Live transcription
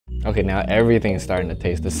Okay, now everything is starting to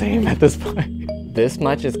taste the same at this point. This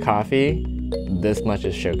much is coffee, this much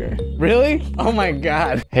is sugar. Really? Oh my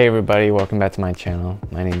God. Hey everybody, welcome back to my channel.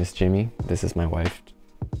 My name is Jimmy. This is my wife,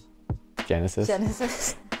 Genesis.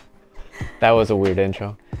 That was a weird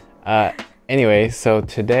intro. Anyway, so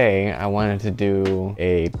today I wanted to do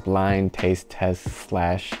a blind taste test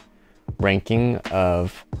slash ranking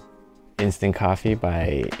of instant coffee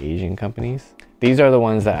by Asian companies. These are the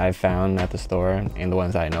ones that I found at the store and the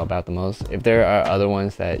ones that I know about the most. If there are other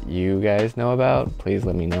ones that you guys know about, please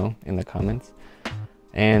let me know in the comments.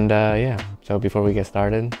 And yeah, so before we get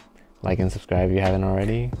started, like and subscribe if you haven't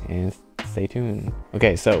already, and stay tuned.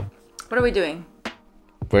 Okay, so what are we doing?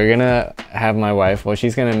 We're gonna have my wife, well,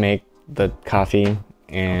 she's gonna make the coffee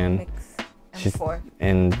and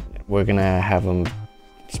we're gonna have them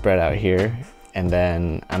spread out here, and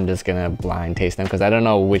then I'm just gonna blind taste them because I don't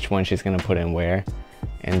know which one she's gonna put in where,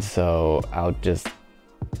 and so I'll just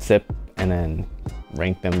sip and then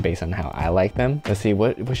rank them based on how I like them. Let's see,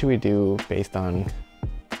 what should we do based on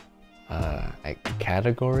like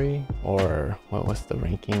category, or what's the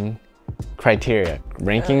ranking criteria?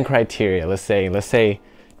 Criteria. Let's say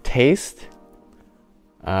taste.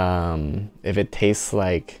 If it tastes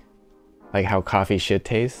like how coffee should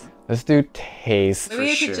taste. Let's do taste.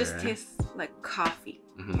 Maybe you could just taste like coffee.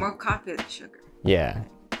 More coffee than sugar. Yeah.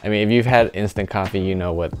 I mean, if you've had instant coffee, you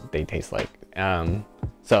know what they taste like.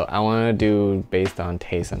 So I want to do based on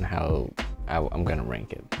taste and how I'm going to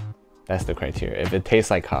rank it. That's the criteria. If it tastes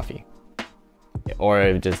like coffee, or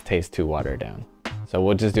if it just tastes too watered down. So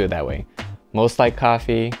we'll just do it that way. Most like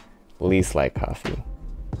coffee, least like coffee.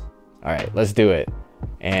 All right, let's do it.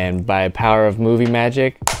 And by power of movie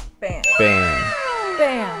magic, bam. Bam.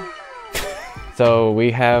 Bam. So we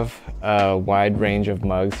have a wide range of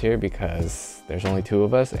mugs here because there's only 2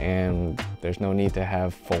 of us and there's no need to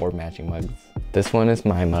have 4 matching mugs. This one is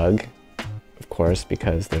my mug, of course,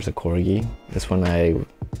 because there's a corgi. This one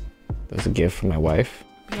was a gift from my wife.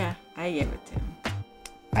 Yeah, I gave it to him.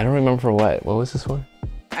 I don't remember for what. What was this for?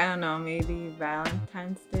 I don't know, maybe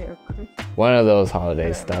Valentine's Day or Christmas. One of those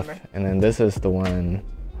holiday stuff. Remember. And then this is the one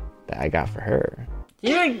that I got for her.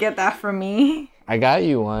 You didn't get that for me. I got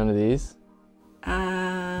you one of these.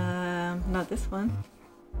 Not this one.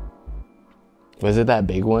 Was it that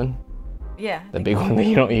big one? Yeah. The big one that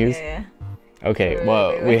you don't use? Yeah. Okay,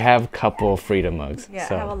 well, we have a couple Frida mugs. Yeah,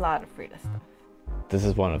 so I have a lot of Frida stuff. this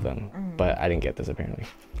is one of them, but I didn't get this apparently.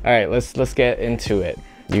 All right, let's get into it.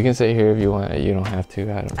 You can sit here if you want. You don't have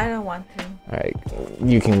to. I don't want to. All right,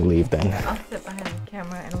 you can leave then. I'll sit behind the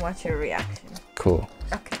camera and watch your reaction. Cool.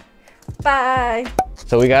 Okay. Bye.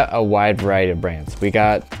 So we got a wide variety of brands. We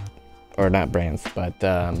got, or not brands, but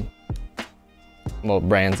well,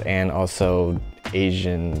 brands and also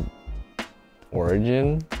Asian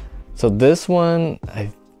origin. So this one,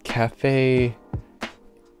 Cafe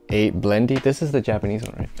 8 Blendy. This is the Japanese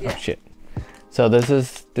one, right? Yeah. Oh shit. So this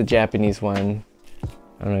is the Japanese one.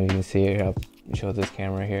 I don't know if you can see it. I'll show this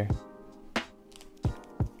camera here.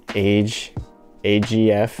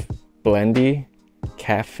 AGF Blendy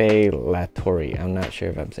Cafe Lattori. I'm not sure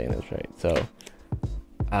if I'm saying this right. So,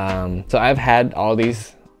 so I've had all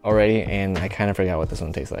these already, and I kind of forgot what this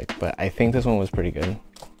one tastes like, but I think this one was pretty good.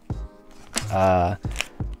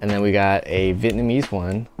 And then we got a Vietnamese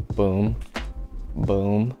one. Boom,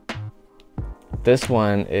 boom. This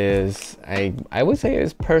one is, I would say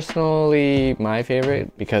is personally my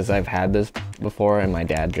favorite because I've had this before and my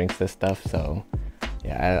dad drinks this stuff, so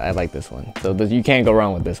yeah, I like this one. So you can't go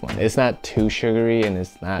wrong with this one. It's not too sugary and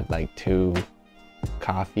it's not like too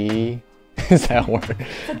coffee. Is that a word?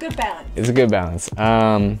 It's a good balance. It's a good balance.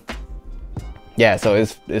 Yeah, so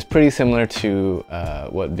it's pretty similar to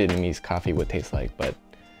what Vietnamese coffee would taste like, but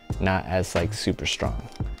not as like super strong.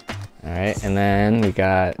 All right, and then we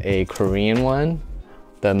got a Korean one,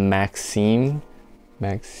 the Maxime.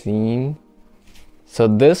 So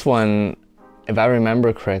this one, if I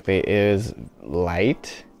remember correctly, is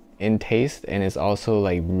light in taste and it's also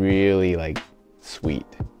like really like sweet.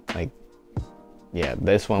 Like, yeah,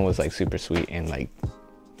 this one was like super sweet and like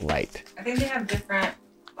light. I think they have different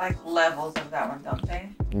like levels of that one, don't they?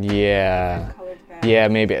 Yeah. Yeah,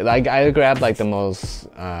 maybe. Like I grabbed like the most,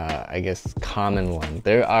 I guess, common one.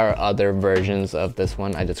 There are other versions of this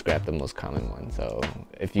one. I just grabbed the most common one. So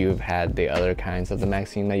if you've had the other kinds of the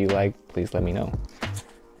Maxime that you like, please let me know.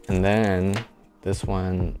 And then this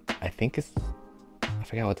one, I think it's, I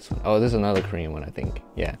forgot what this one. Oh, this is another Korean one, I think.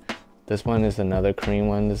 Yeah. This one is another Korean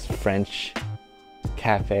one. This French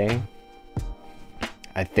Cafe.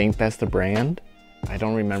 I think that's the brand. I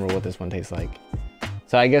don't remember what this one tastes like.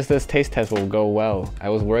 So I guess this taste test will go well. I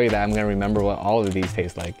was worried that I'm gonna remember what all of these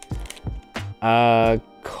taste like.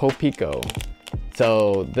 Kopiko.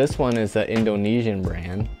 So this one is an Indonesian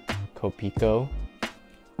brand, Kopiko.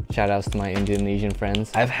 Shout outs to my Indonesian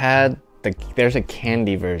friends. I've had there's a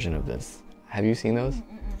candy version of this. Have you seen those? No.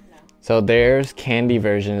 So there's candy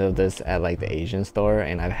version of this at like the Asian store,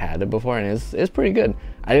 and I've had it before, and it's pretty good.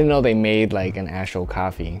 I didn't know they made like an actual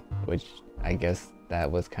coffee, which I guess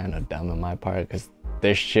that was kind of dumb on my part, because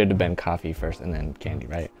there should have been coffee first and then candy,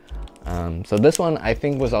 right? So this one I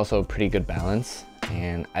think was also a pretty good balance,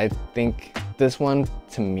 and I think this one,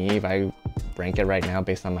 to me, if I rank it right now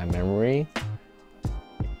based on my memory,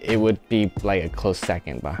 it would be like a close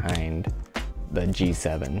second behind the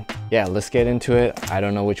G7. Yeah, let's get into it. I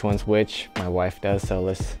don't know which one's which. My wife does, so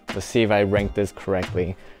let's see if I rank this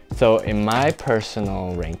correctly. So in my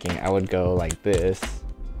personal ranking, I would go like this.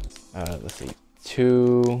 Let's see,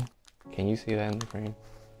 2. Can you see that in the frame?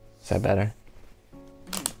 Is that better?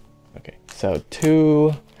 Okay, so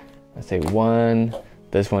 2. Let's say 1.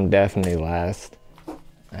 This one definitely last.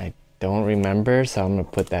 I don't remember, so I'm gonna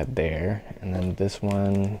put that there, and then this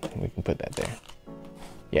one we can put that there.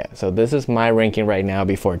 Yeah, so this is my ranking right now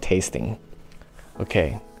before tasting.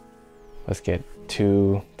 Okay, let's get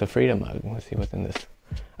to the Frida mug. Let's see what's in this.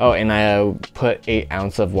 Oh, and I put 8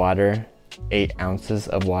 ounces of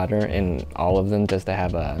water in all of them, just to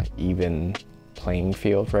have a even playing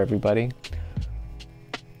field for everybody.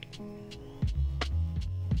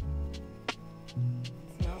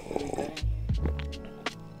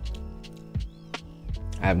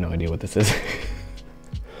 I have no idea what this is.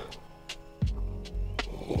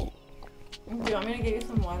 Do you want me to get you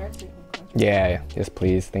some water so you can quench it? Yeah, yes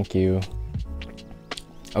please, thank you.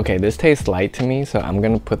 Okay, this tastes light to me, so I'm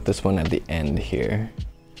gonna put this one at the end here.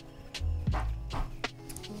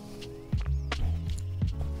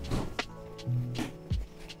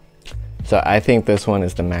 So I think this one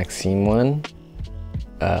is the Maxime one,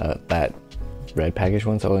 that red package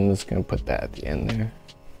one, so I'm just gonna put that at the end there.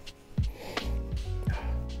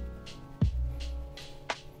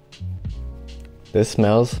 This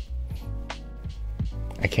smells,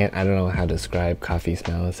 I don't know how to describe coffee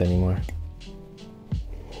smells anymore.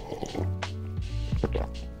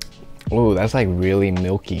 Ooh, that's like really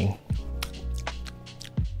milky.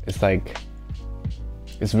 It's like,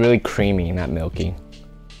 it's really creamy, not milky.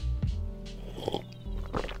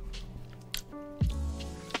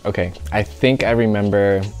 Okay, I think I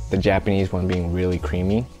remember the Japanese one being really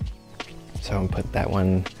creamy. So I'm gonna put that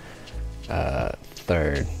one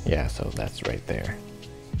third. Yeah, so that's right there.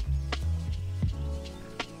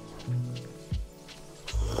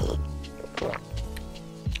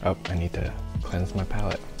 Oh, I need to cleanse my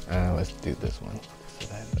palate. Let's do this one so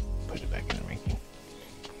that I put it back in the ranking.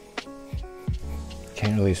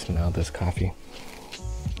 Can't really smell this coffee.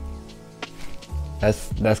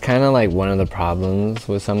 That's kind of like one of the problems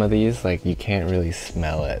with some of these. Like, you can't really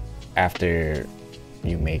smell it after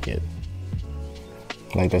you make it.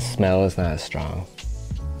 Like, the smell is not as strong.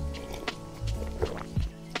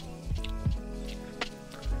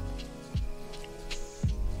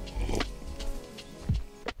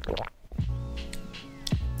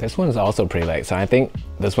 This one is also pretty light, so I think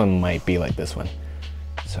this one might be like this one.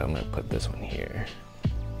 So I'm gonna put this one here.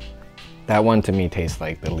 That one to me tastes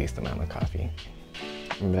like the least amount of coffee.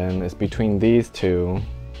 And then it's between these two.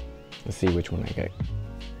 Let's see which one I get.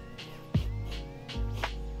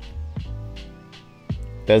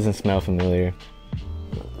 Doesn't smell familiar.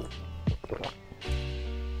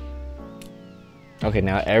 Okay,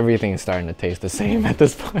 now everything is starting to taste the same at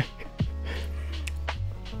this point.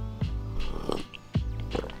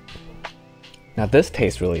 Now this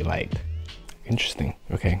tastes really light. Interesting.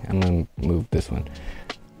 Okay, I'm gonna move this one.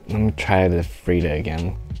 Let me try the Frida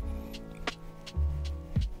again.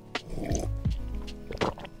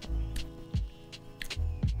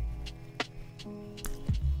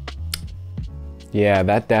 Yeah,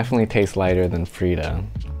 that definitely tastes lighter than Frida.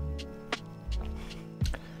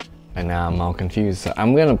 And now I'm all confused. So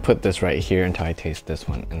I'm gonna put this right here until I taste this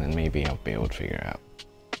one, and then maybe I'll be able to figure it out.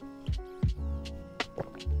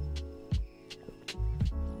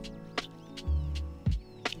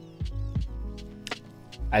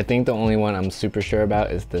 I think the only one I'm super sure about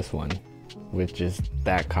is this one, which is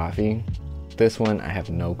that coffee. This one I have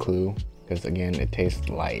no clue, because again, it tastes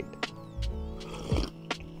light.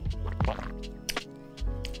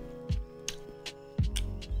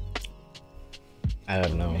 I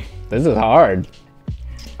don't know. This is hard.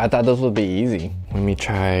 I thought this would be easy. Let me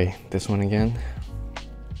try this one again.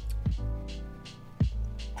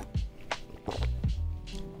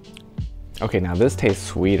 Okay, now this tastes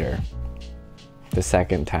sweeter the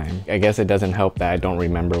second time. I guess it doesn't help that I don't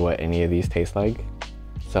remember what any of these taste like.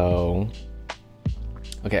 So,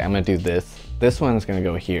 okay, I'm gonna do this. This one's gonna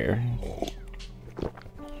go here.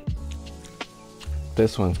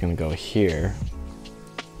 This one's gonna go here.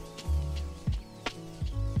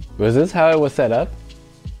 Was this how it was set up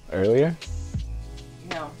earlier?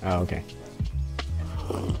 No. Oh, okay.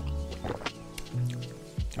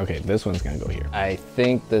 Okay, this one's gonna go here. I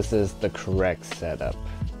think this is the correct setup.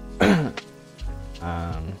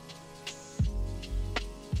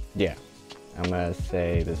 Yeah, I'm gonna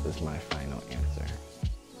say this is my final answer.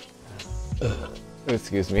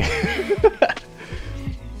 Excuse me.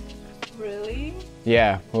 Really?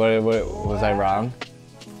 Yeah, what was I wrong?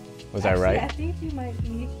 Was I right? I think you might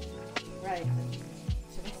be right.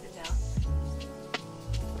 Should we sit down?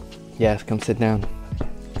 Yes, come sit down.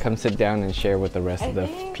 Come sit down and share with the rest of the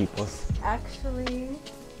peoples. Actually.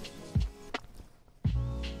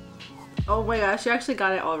 Oh my gosh, you actually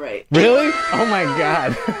got it all right. Really? Oh my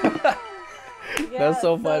god. Yeah, That's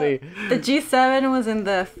so funny. The G7 was in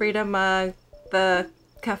the Frida mug. The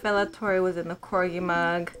Cafe La Torre was in the Corgi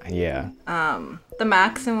mug. Yeah. The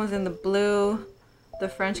Maxim was in the blue. The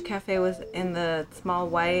French Cafe was in the small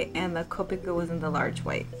white, and the Kopika was in the large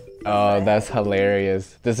white. Oh, that's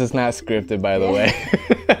hilarious. This is not scripted, by the way.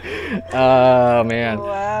 Oh man.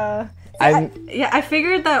 Wow. I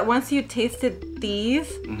figured that once you tasted these,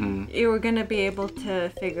 you were gonna be able to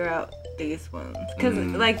figure out these ones, because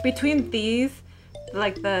like between these,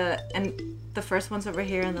 like the first ones over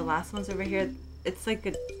here and the last ones over here, it's like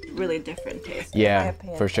a really different taste. Yeah,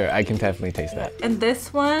 for sure. I can definitely taste that. And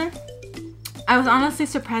this one, I was honestly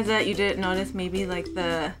surprised that you didn't notice maybe like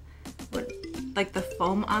the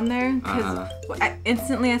foam on there, because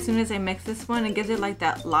instantly as soon as I mix this one, it gives it like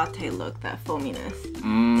that latte look, that foaminess.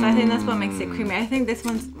 So I think that's what makes it creamy. I think this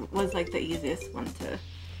one was like the easiest one to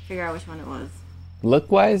figure out which one it was.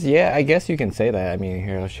 Look wise, yeah, I guess you can say that. I mean,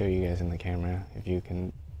 here, I'll show you guys in the camera if you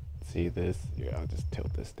can see this. Here, I'll just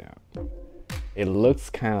tilt this down. It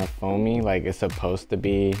looks kind of foamy, like it's supposed to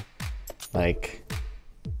be like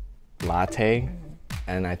latte,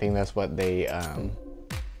 and I think that's what they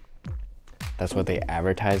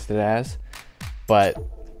advertised it as. But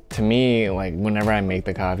to me, like whenever I make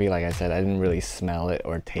the coffee, like I said, I didn't really smell it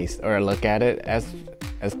or taste or look at it as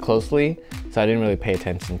closely, so I didn't really pay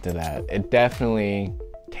attention to that. It definitely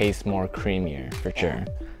tastes more creamier for sure.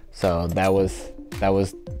 So that was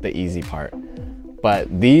the easy part.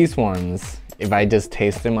 But these ones, if I just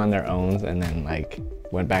taste them on their own and then like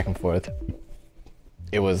went back and forth,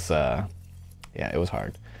 it was yeah, it was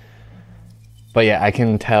hard. But yeah, I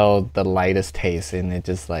can tell the lightest taste, and it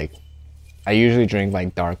just like, I usually drink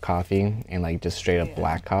like dark coffee and like just straight up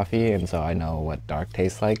black coffee, and so I know what dark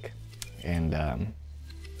tastes like. And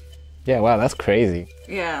yeah, wow, that's crazy.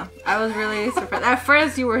 Yeah, I was really surprised. At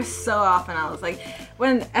first, you were so off, and I was like,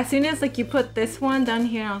 as soon as like you put this one down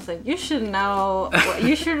here, I was like, you should know,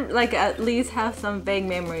 you should like at least have some vague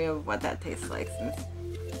memory of what that tastes like. Since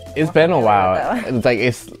it's been a while. It's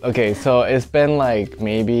like, okay, so it's been like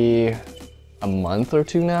maybe a month or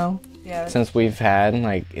two now since we've had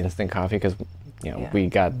like instant coffee, because you know we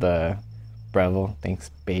got the Breville. Thanks,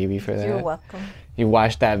 baby, for that. You're welcome. You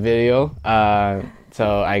watched that video,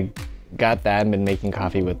 so I got that and been making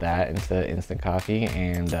coffee with that instead of instant coffee,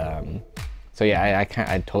 and so yeah,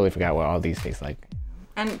 I totally forgot what all these taste like.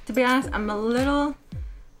 And to be honest, I'm a little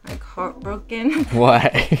like heartbroken.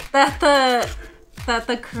 Why? that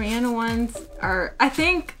the Korean ones are, I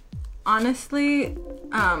think, honestly,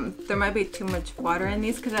 there might be too much water in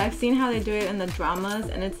these, because I've seen how they do it in the dramas,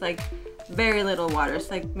 and it's like very little water.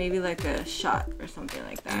 It's like maybe like a shot or something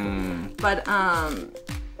like that.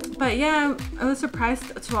 But yeah, I was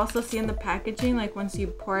surprised to also see in the packaging, like once you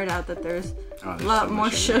pour it out, that there's a lot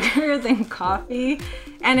more sugar than coffee.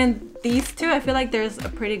 And in these two, I feel like there's a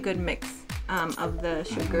pretty good mix of the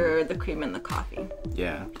sugar, the cream, and the coffee.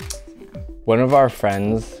 Yeah. One of our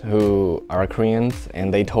friends who are Koreans,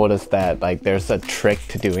 and they told us that like there's a trick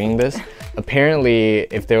to doing this. Apparently,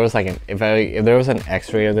 if there was like if there was an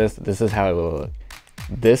X-ray of this, this is how it will look.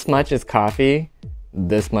 This much is coffee,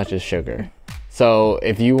 this much is sugar. So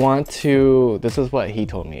if you want to, this is what he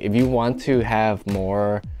told me, if you want to have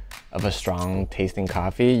more of a strong tasting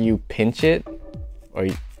coffee, you pinch it, or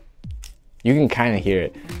you can kind of hear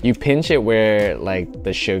it. You pinch it where like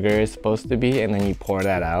the sugar is supposed to be, and then you pour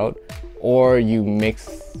that out. Or you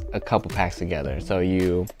mix a couple packs together. So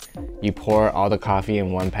you pour all the coffee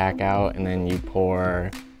in one pack out, and then you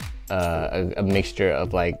pour a mixture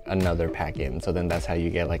of like another pack in. So then that's how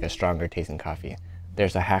you get like a stronger tasting coffee.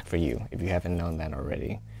 There's a hack for you if you haven't known that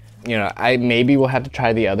already. You know, I maybe will have to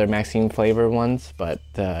try the other Maxime flavor ones, but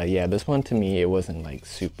yeah, this one to me, it wasn't like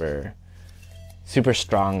super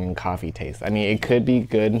strong in coffee taste. I mean, it could be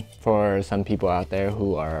good for some people out there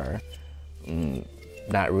who are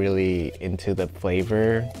not really into the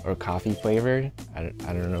flavor or coffee flavor. I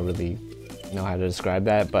don't really know how to describe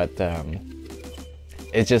that, but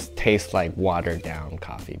it just tastes like watered down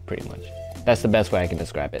coffee pretty much. That's the best way I can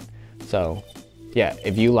describe it. So yeah,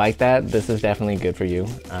 if you like that, this is definitely good for you.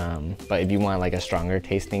 But if you want like a stronger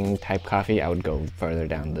tasting type coffee, I would go further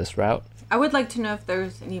down this route. I would like to know if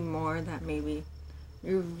there's any more that maybe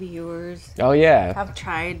your viewers have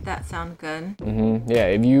tried that sound good. Yeah,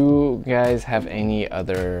 if you guys have any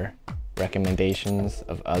other recommendations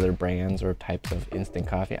of other brands or types of instant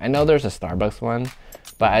coffee. I know there's a Starbucks one,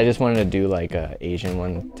 but I just wanted to do like a Asian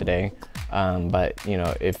one today. But you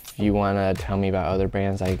know, if you want to tell me about other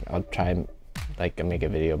brands, I'll try like make a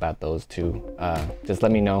video about those too. Just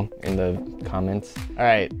let me know in the comments. All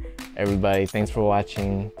right, everybody, thanks for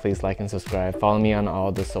watching. Please like and subscribe. Follow me on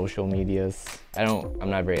all the social medias. I'm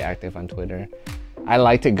not very active on Twitter. I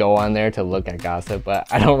like to go on there to look at gossip, but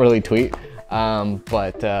I don't really tweet.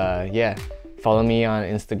 Yeah, follow me on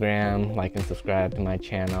Instagram, like and subscribe to my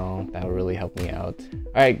channel. That will really help me out.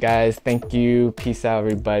 All right, guys, thank you. Peace out,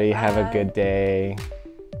 everybody. Bye. Have a good day.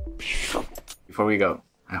 Before we go,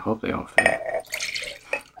 I hope they all fit.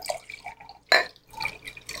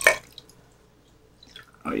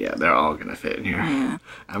 Oh yeah, they're all gonna fit in here. Yeah.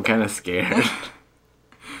 I'm kind of scared.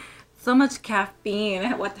 So much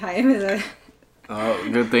caffeine. What time is it? Oh,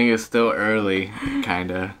 good thing it's still early,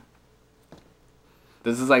 kinda.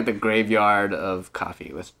 This is like the graveyard of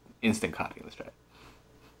coffee. Instant coffee. Let's try it.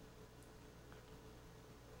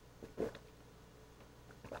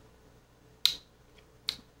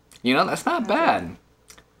 You know, that's not bad.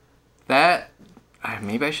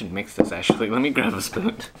 Maybe I should mix this actually. Let me grab a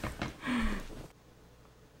spoon.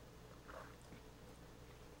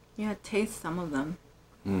 Yeah, taste some of them.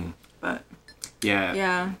 But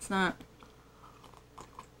yeah, it's not.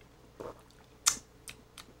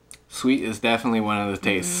 Sweet is definitely one of the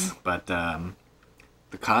tastes, but the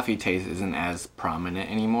coffee taste isn't as prominent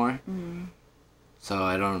anymore. So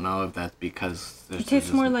I don't know if that's because it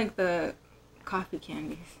tastes more like the coffee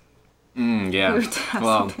candies. Yeah.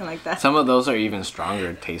 Well, something like that. Some of those are even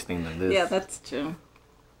stronger tasting than this. Yeah, that's true.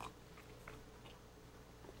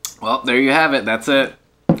 Well, there you have it. That's it.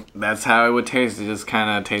 That's how it would taste. It just kind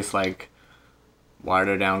of tastes like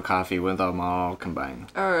watered down coffee with them all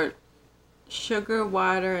combined. Or sugar,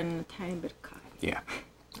 water, and a tiny bit of coffee. Yeah.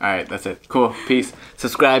 All right, that's it. Cool. Peace.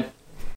 Subscribe.